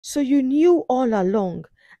So you knew all along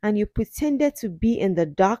and you pretended to be in the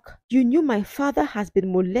dark? You knew my father has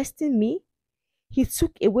been molesting me? He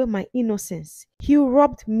took away my innocence. He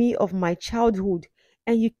robbed me of my childhood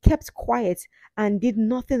and you kept quiet and did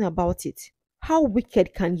nothing about it. How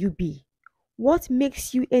wicked can you be? What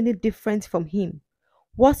makes you any different from him?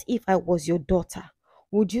 What if I was your daughter?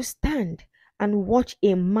 Would you stand and watch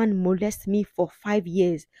a man molest me for 5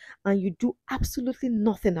 years and you do absolutely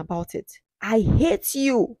nothing about it? I hate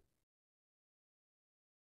you.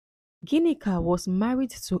 Ginika was married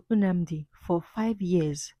to Unamdi for 5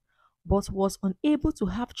 years but was unable to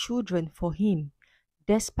have children for him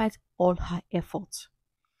despite all her efforts.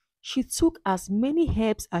 She took as many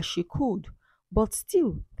herbs as she could, but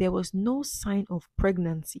still there was no sign of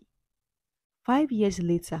pregnancy. 5 years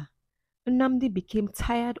later, Nnamdi became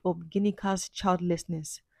tired of Ginika's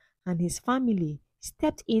childlessness and his family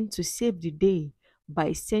stepped in to save the day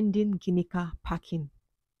by sending Ginika packing.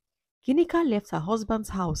 Ginika left her husband's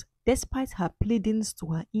house despite her pleadings to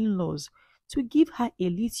her in-laws to give her a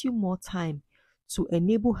little more time to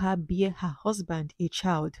enable her bear her husband a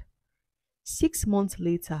child. 6 months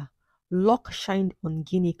later, luck shined on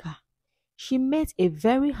Ginika. She met a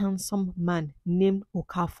very handsome man named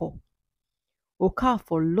Okafor.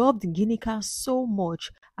 Okafor loved Ginika so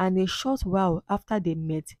much and a short while after they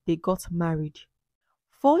met, they got married.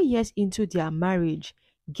 4 years into their marriage,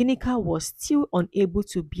 Ginika was still unable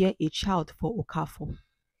to bear a child for Okafor.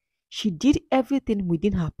 She did everything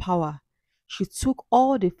within her power. She took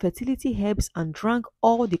all the fertility herbs and drank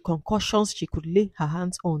all the concoctions she could lay her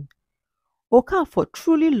hands on. Okafor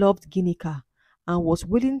truly loved Ginika and was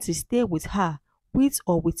willing to stay with her with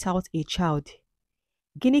or without a child.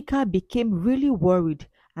 Ginika became really worried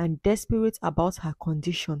and desperate about her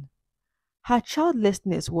condition. Her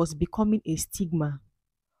childlessness was becoming a stigma.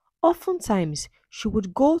 Oftentimes, she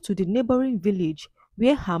would go to the neighboring village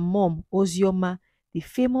where her mom, Ozioma, the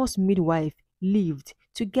famous midwife, lived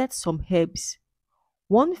to get some herbs.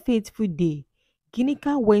 One fateful day,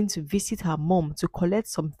 Ginika went to visit her mom to collect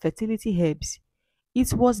some fertility herbs.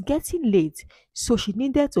 It was getting late, so she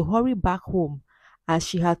needed to hurry back home as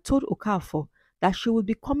she had told Okafor that she would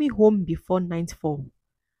be coming home before nightfall.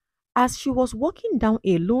 As she was walking down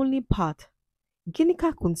a lonely path,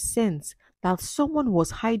 Ginika could sense that someone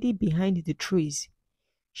was hiding behind the trees.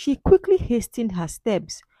 She quickly hastened her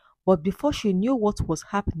steps, but before she knew what was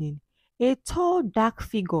happening, a tall, dark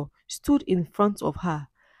figure stood in front of her,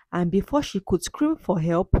 and before she could scream for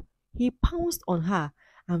help, he pounced on her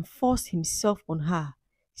and forced himself on her,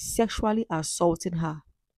 sexually assaulting her.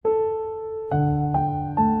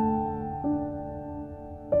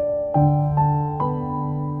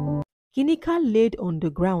 Ginika laid on the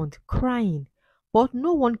ground, crying, but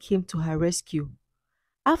no one came to her rescue.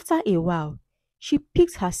 After a while, she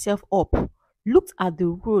picked herself up, looked at the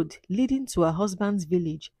road leading to her husband's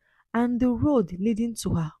village and the road leading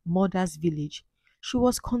to her mother's village. She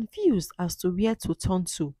was confused as to where to turn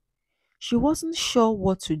to. She wasn't sure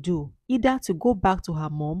what to do, either to go back to her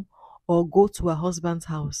mom or go to her husband's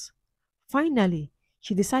house. Finally,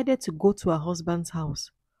 she decided to go to her husband's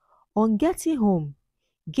house. On getting home,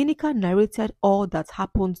 Ginika narrated all that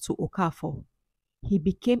happened to Okafor. He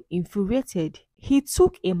became infuriated. He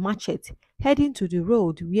took a machete, heading to the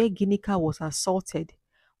road where Ginika was assaulted,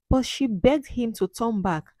 but she begged him to turn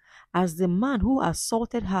back as the man who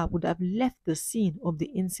assaulted her would have left the scene of the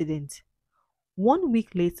incident. 1 week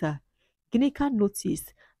later, Ginika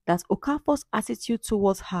noticed that Okafor's attitude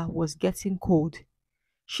towards her was getting cold.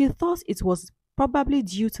 She thought it was probably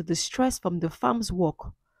due to the stress from the farm's work,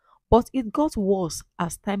 but it got worse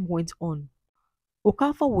as time went on.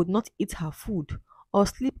 Okafor would not eat her food or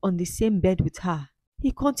sleep on the same bed with her.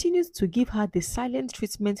 He continued to give her the silent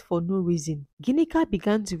treatment for no reason. Ginika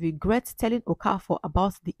began to regret telling Okafor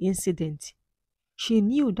about the incident. She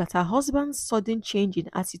knew that her husband's sudden change in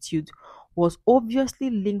attitude was obviously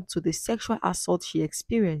linked to the sexual assault she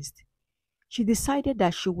experienced. She decided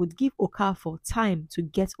that she would give Okafor time to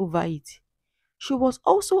get over it. She was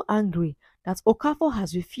also angry that Okafor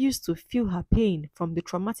has refused to feel her pain from the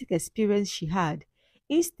traumatic experience she had.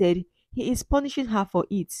 Instead, he is punishing her for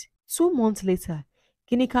it. 2 months later,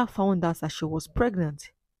 Ginika found out that she was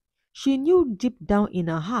pregnant. She knew deep down in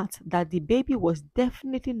her heart that the baby was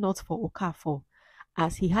definitely not for Okafor,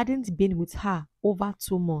 as he hadn't been with her over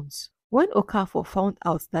 2 months. When Okafor found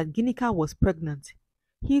out that Ginika was pregnant,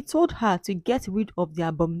 he told her to get rid of the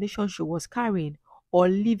abomination she was carrying or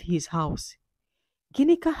leave his house.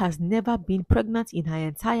 Ginika has never been pregnant in her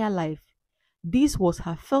entire life. This was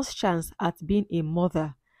her first chance at being a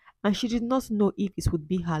mother, and she did not know if it would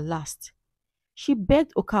be her last. She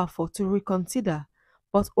begged Okafor to reconsider,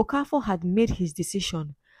 but Okafor had made his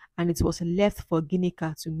decision, and it was left for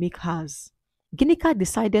Ginika to make hers. Ginika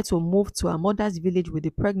decided to move to her mother's village with the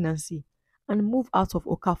pregnancy and move out of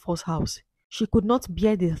Okafor's house. She could not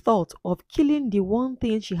bear the thought of killing the one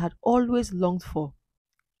thing she had always longed for.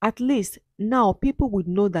 At least now people would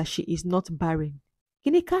know that she is not barren.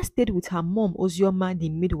 Ginika stayed with her mom Ozioma the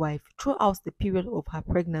midwife throughout the period of her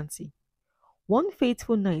pregnancy. One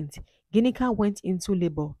fateful night, Ginika went into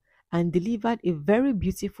labor and delivered a very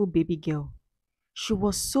beautiful baby girl. She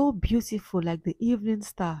was so beautiful like the evening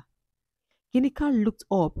star. Ginika looked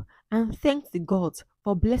up and thanked the gods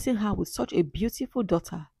for blessing her with such a beautiful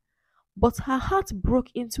daughter. But her heart broke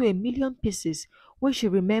into a million pieces when she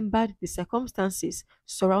remembered the circumstances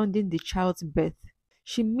surrounding the child's birth.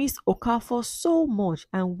 She missed Okafor so much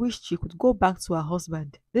and wished she could go back to her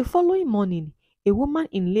husband. The following morning, a woman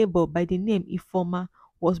in labor by the name Ifoma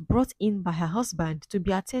was brought in by her husband to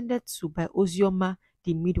be attended to by Ozioma,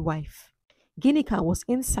 the midwife. Ginika was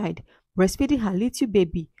inside breastfeeding her little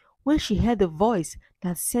baby when she heard a voice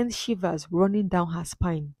that sent shivers running down her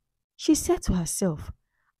spine. She said to herself,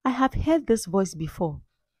 I have heard this voice before.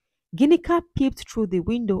 Ginika peeped through the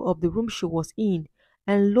window of the room she was in,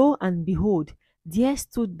 and lo and behold, there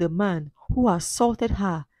stood the man who assaulted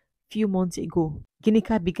her few months ago.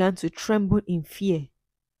 Ginika began to tremble in fear.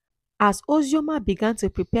 As Ozioma began to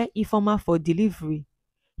prepare Ifoma for delivery,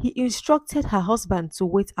 he instructed her husband to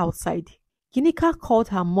wait outside. Ginika called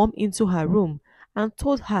her mom into her room and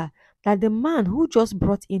told her that the man who just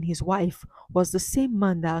brought in his wife was the same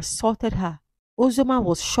man that assaulted her. Ozioma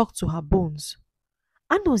was shocked to her bones.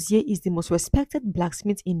 Anozie is the most respected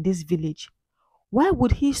blacksmith in this village. Why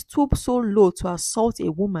would he stoop so low to assault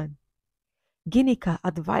a woman? Ginika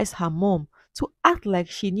advised her mom to act like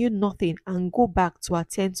she knew nothing and go back to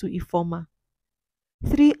attend to Ifoma.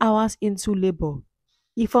 3 hours into labor,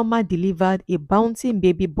 Ifoma delivered a bouncing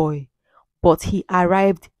baby boy, but he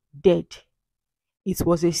arrived dead. It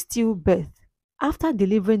was a stillbirth. After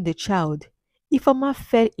delivering the child, Ifoma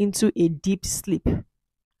fell into a deep sleep.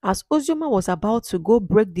 As Ozioma was about to go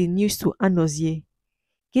break the news to Anozie,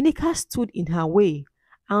 Ginika stood in her way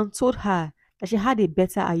and told her that she had a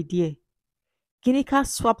better idea. Ginika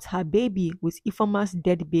swapped her baby with Ifoma's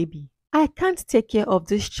dead baby. I can't take care of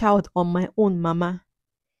this child on my own, Mama.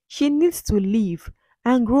 She needs to live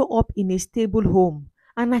and grow up in a stable home,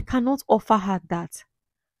 and I cannot offer her that.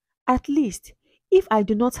 At least, if I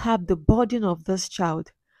do not have the burden of this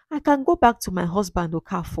child, I can go back to my husband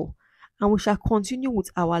Okafo, and we shall continue with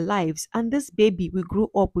our lives, and this baby will grow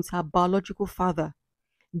up with her biological father.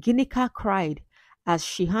 Ginika cried as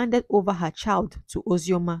she handed over her child to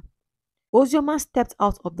Ozioma. Ozioma stepped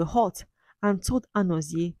out of the hut and told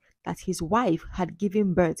Anozie that his wife had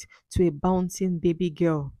given birth to a bouncing baby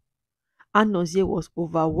girl. Anozie was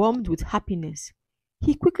overwhelmed with happiness.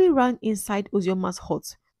 He quickly ran inside Ozioma's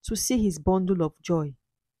hut to see his bundle of joy.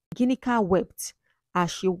 Ginika wept as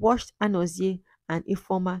she watched Anozie and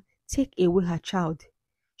Ifoma take away her child.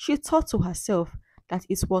 She thought to herself that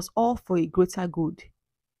it was all for a greater good.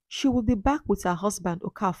 She will be back with her husband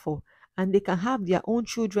Okafor and they can have their own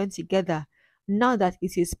children together now that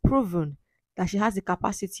it is proven that she has the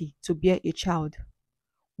capacity to bear a child.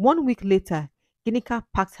 1 week later, Ginika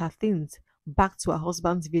packed her things back to her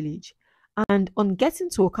husband's village, and on getting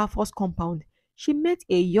to Okafor's compound, she met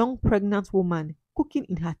a young pregnant woman cooking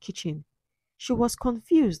in her kitchen. She was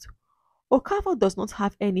confused. Okafor does not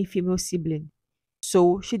have any female sibling,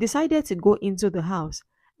 so she decided to go into the house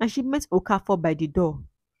and she met Okafor by the door.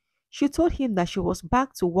 She told him that she was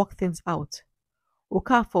back to work things out.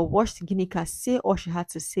 Okafor watched Ginika say all she had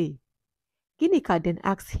to say. Ginika then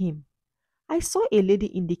asked him, I saw a lady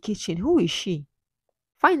in the kitchen. Who is she?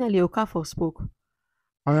 Finally, Okafor spoke.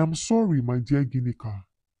 I am sorry, my dear Ginika.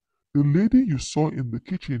 The lady you saw in the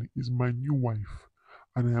kitchen is my new wife,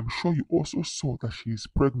 and I am sure you also saw that she is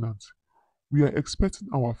pregnant. We are expecting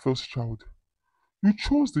our first child. You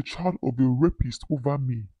chose the child of a rapist over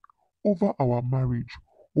me, over our marriage,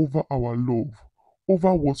 over our love,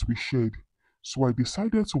 over what we shared. So I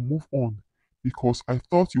decided to move on because I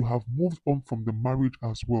thought you have moved on from the marriage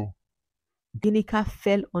as well. Ginika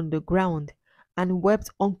fell on the ground and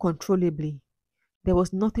wept uncontrollably. There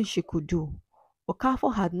was nothing she could do.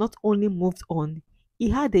 Okafor had not only moved on, he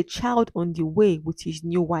had a child on the way with his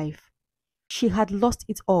new wife. She had lost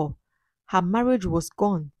it all. Her marriage was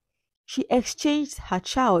gone. She exchanged her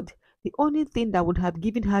child, the only thing that would have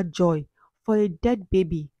given her joy, for a dead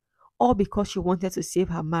baby, all because she wanted to save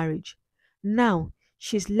her marriage. Now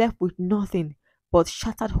she's left with nothing but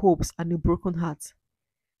shattered hopes and a broken heart.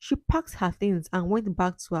 She packed her things and went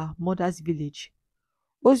back to her mother's village.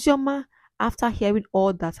 Ozioma, after hearing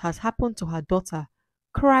all that has happened to her daughter,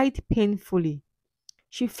 cried painfully.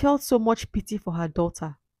 She felt so much pity for her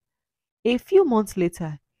daughter. A few months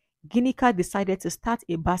later, Ginika decided to start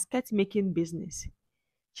a basket making business.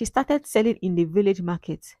 She started selling in the village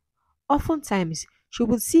market. Oftentimes, she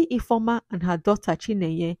would see Ifoma and her daughter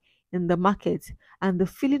Chinenye in the market, and the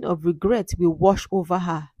feeling of regret will wash over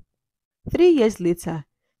her. 3 years later,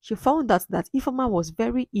 she found out that Ifoma was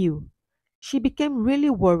very ill. She became really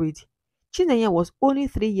worried. Chinenye was only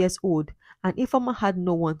 3 years old, and Ifoma had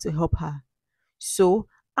no one to help her. So,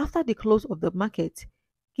 after the close of the market,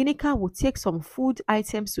 Ginika would take some food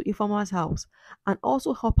items to Ifoma's house and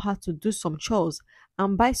also help her to do some chores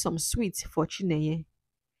and buy some sweets for Chinenye.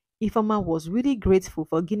 Ifoma was really grateful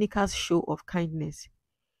for Ginika's show of kindness.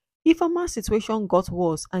 Ifoma's situation got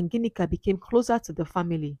worse and Ginika became closer to the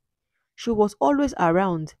family. She was always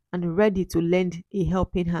around and ready to lend a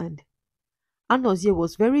helping hand. Anozie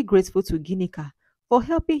was very grateful to Ginika for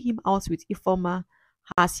helping him out with Ifoma,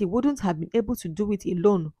 as he wouldn't have been able to do it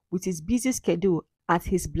alone with his busy schedule at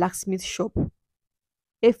his blacksmith shop.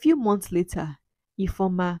 A few months later,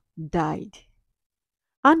 Ifoma died.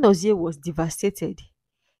 Anozie was devastated.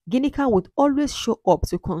 Ginika would always show up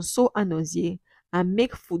to console Anozie and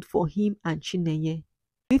make food for him and Chinenye.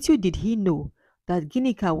 Little did he know that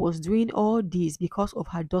Ginika was doing all this because of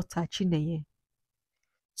her daughter Chinenye.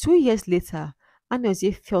 2 years later,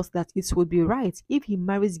 Anozie felt that it would be right if he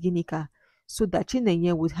marries Ginika so that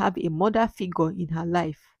Chinenye would have a mother figure in her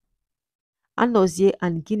life. Anozie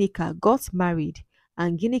and Ginika got married,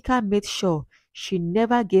 and Ginika made sure she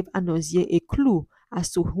never gave Anozie a clue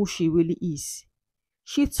as to who she really is.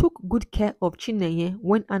 She took good care of Chinenye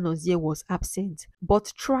when Anozie was absent,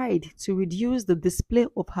 but tried to reduce the display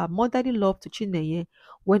of her motherly love to Chinenye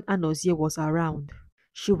when Anozie was around.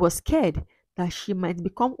 She was scared that she might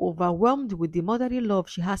become overwhelmed with the motherly love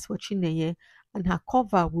she has for Chinenye and her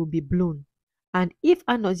cover will be blown. And if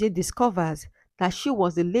Anozie discovers that she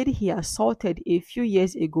was the lady he assaulted a few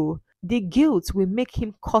years ago, the guilt will make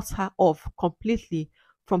him cut her off completely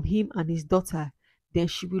from him and his daughter. Then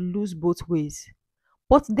she will lose both ways.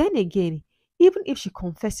 But then again, even if she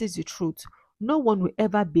confesses the truth, no one will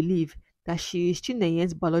ever believe that she is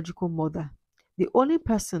Chinenye's biological mother. The only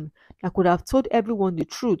person that could have told everyone the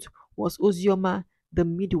truth was Ozioma, the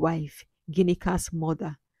midwife, Ginika's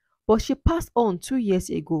mother. But she passed on 2 years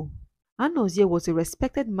ago. Anozie was a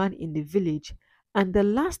respected man in the village, and the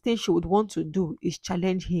last thing she would want to do is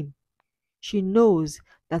challenge him. She knows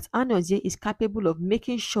that Anozie is capable of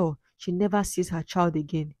making sure she never sees her child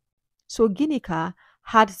again. So Ginika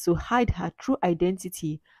had to hide her true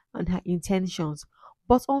identity and her intentions,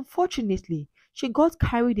 but unfortunately, she got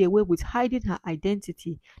carried away with hiding her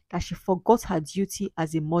identity that she forgot her duty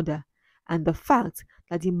as a mother and the fact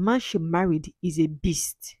that the man she married is a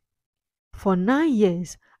beast. For 9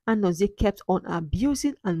 years, Anozie kept on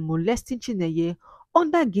abusing and molesting Chinenye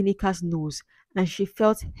under Ginika's nose, and she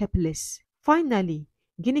felt helpless. Finally,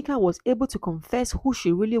 Ginika was able to confess who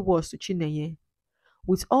she really was to Chinenye.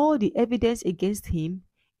 With all the evidence against him,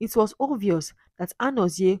 it was obvious that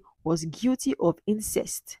Anozie was guilty of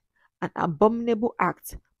incest, an abominable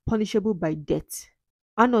act punishable by death.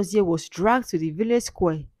 Anozie was dragged to the village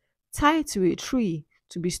square, tied to a tree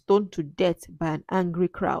to be stoned to death by an angry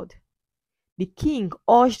crowd. The king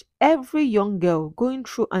urged every young girl going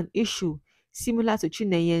through an issue similar to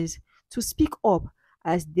Chinenye's to speak up,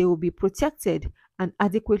 as they will be protected and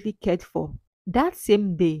adequately cared for. That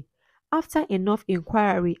same day, after enough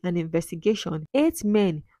inquiry and investigation, 8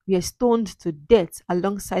 men were stoned to death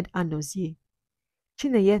alongside Anozie.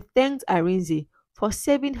 Chinenye thanked Arinze for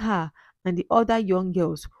saving her and the other young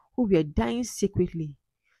girls who were dying secretly.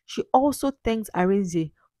 She also thanked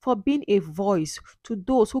Arinze for being a voice to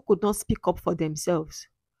those who could not speak up for themselves.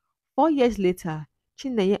 4 years later,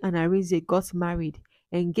 Chinenye and Arinze got married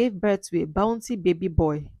and gave birth to a bounty baby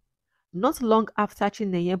boy. Not long after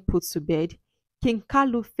Chinenye put to bed, King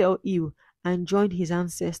Kalu fell ill and joined his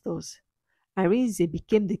ancestors. Arinze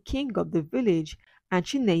became the king of the village and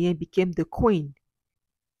Chinenye became the queen.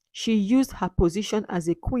 She used her position as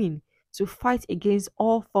a queen to fight against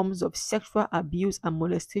all forms of sexual abuse and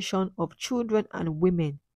molestation of children and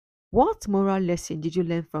women. What moral lesson did you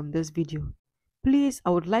learn from this video? Please, I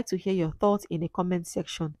would like to hear your thoughts in the comment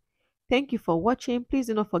section. Thank you for watching. Please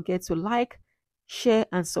do not forget to like, share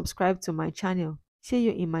and subscribe to my channel. See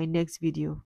you in my next video.